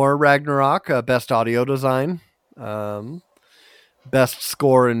some more Ragnarok, Best Audio Design. Best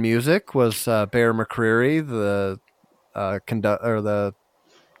Score in Music was Bear McCreary, the conductor.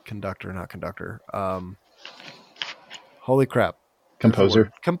 Holy crap.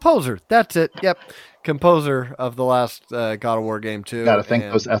 Composer. Composer. That's it. Yep. Composer of the last God of War game too. Gotta thank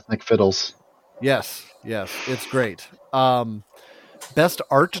those ethnic fiddles. Yes. It's great. Best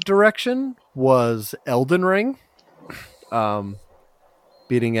art direction was Elden Ring.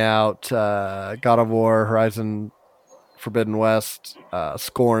 Beating out God of War, Horizon Forbidden West,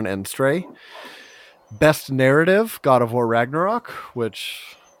 Scorn, and Stray. Best narrative, God of War Ragnarok,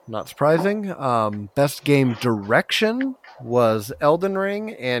 which, not surprising. Best game direction was Elden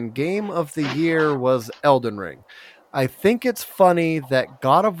Ring, and game of the year was Elden Ring. I think it's funny that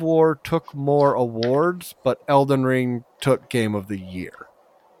God of War took more awards, but Elden Ring took game of the year.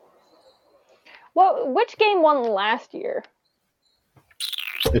 Well, which game won last year?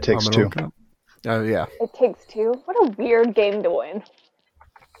 It Takes Two. Oh, yeah. It Takes Two? What a weird game to win.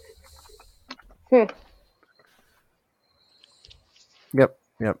 Yep.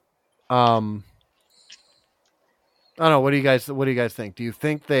 I don't know. What do you guys think? Do you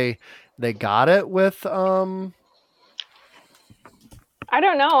think they got it with I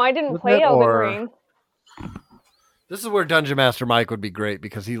don't know. I didn't play Elden Ring. This is where Dungeon Master Mike would be great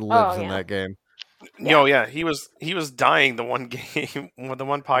because he lives in that game. Yeah. He was dying the one game with the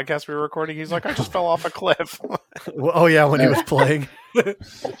one podcast we were recording. He's like, I just fell off a cliff. Oh yeah, when he was playing.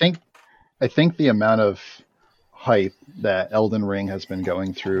 I think the amount of hype that Elden Ring has been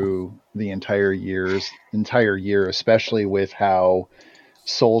going through the entire year, especially with how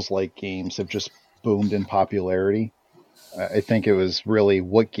Souls-like games have just boomed in popularity. I think it was really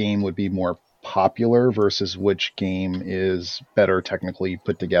what game would be more popular versus which game is better technically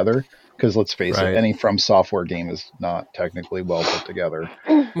put together. Because let's face it, any From Software game is not technically well put together.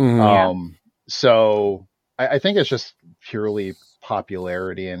 So I think it's just purely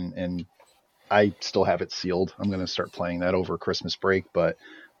popularity, and I still have it sealed. I'm going to start playing that over Christmas break, but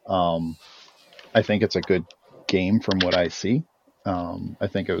I think it's a good game from what I see. I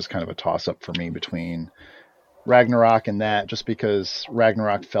think it was kind of a toss-up for me between Ragnarok and that, just because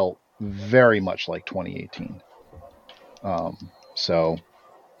Ragnarok felt very much like 2018. So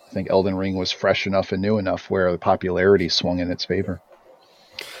I think Elden Ring was fresh enough and new enough where the popularity swung in its favor.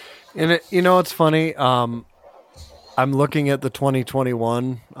 And it's funny. I'm looking at the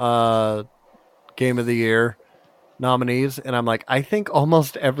 2021 Game of the Year nominees, and I'm like, I think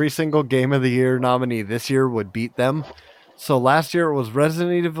almost every single Game of the Year nominee this year would beat them. So last year it was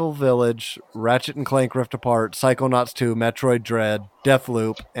Resident Evil Village, Ratchet and Clank Rift Apart, Psychonauts 2, Metroid Dread,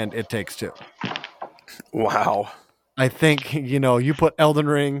 Deathloop, and It Takes Two. Wow. I think, you put Elden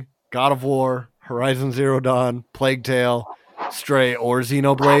Ring, God of War, Horizon Zero Dawn, Plague Tale, Stray, or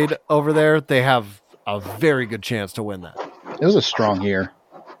Xenoblade over there, they have a very good chance to win that. It was a strong year.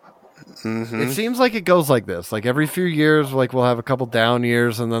 Mm-hmm. It seems like it goes like this. Like every few years, like we'll have a couple down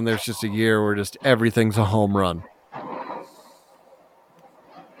years, and then there's just a year where just everything's a home run.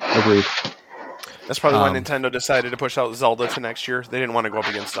 Agreed. That's probably why Nintendo decided to push out Zelda to next year. They didn't want to go up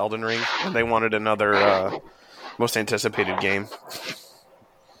against Elden Ring. They wanted another most anticipated game.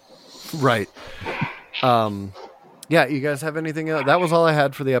 Right. Yeah, you guys have anything else? That was all I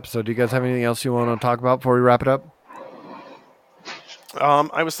had for the episode. Do you guys have anything else you want to talk about before we wrap it up?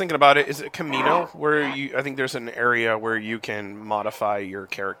 I was thinking about it. Is it Camino where I think there's an area where you can modify your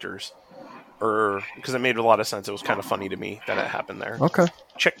characters, or because it made a lot of sense. It was kind of funny to me that it happened there. Okay.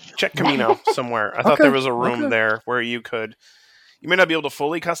 Check Camino somewhere. I thought there was a room there where you may not be able to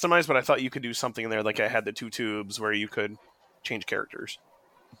fully customize, but I thought you could do something in there. Like I had the 2 tubes where you could change characters.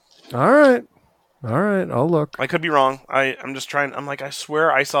 All right. I'll look. I could be wrong. I'm just trying. I'm like, I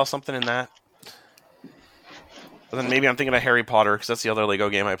swear I saw something in that. But then maybe I'm thinking of Harry Potter because that's the other Lego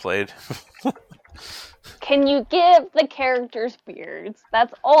game I played. Can you give the characters beards?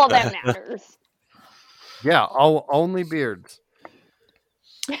 That's all that matters. Yeah, only beards.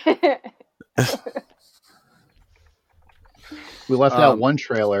 We left out one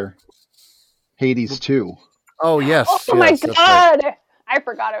trailer, Hades 2. Oh, yes. Oh, my God. Right. I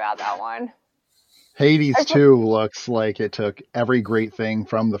forgot about that one. Hades 2 looks like it took every great thing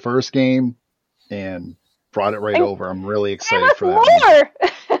from the first game and brought it right over. I'm really excited for that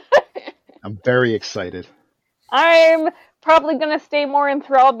one. I'm very excited. I'm probably going to stay more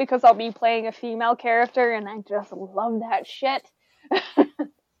enthralled because I'll be playing a female character, and I just love that shit.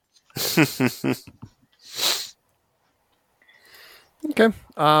 Okay.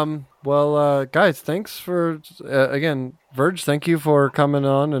 Well, guys, thanks for, again, Verge, thank you for coming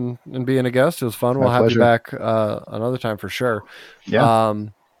on and being a guest. It was fun. We'll have you back another time for sure. Yeah.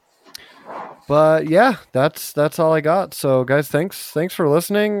 But yeah, that's all I got. So guys, thanks for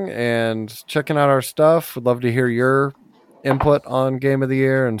listening and checking out our stuff. Would love to hear your input on Game of the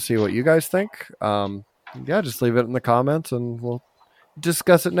Year and see what you guys think. Yeah, just leave it in the comments and we'll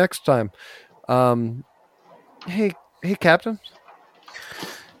discuss it next time. Hey, Captain.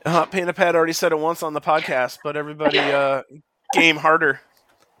 Panda Pad already said it once on the podcast, but everybody game harder.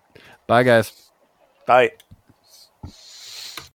 Bye, guys. Bye.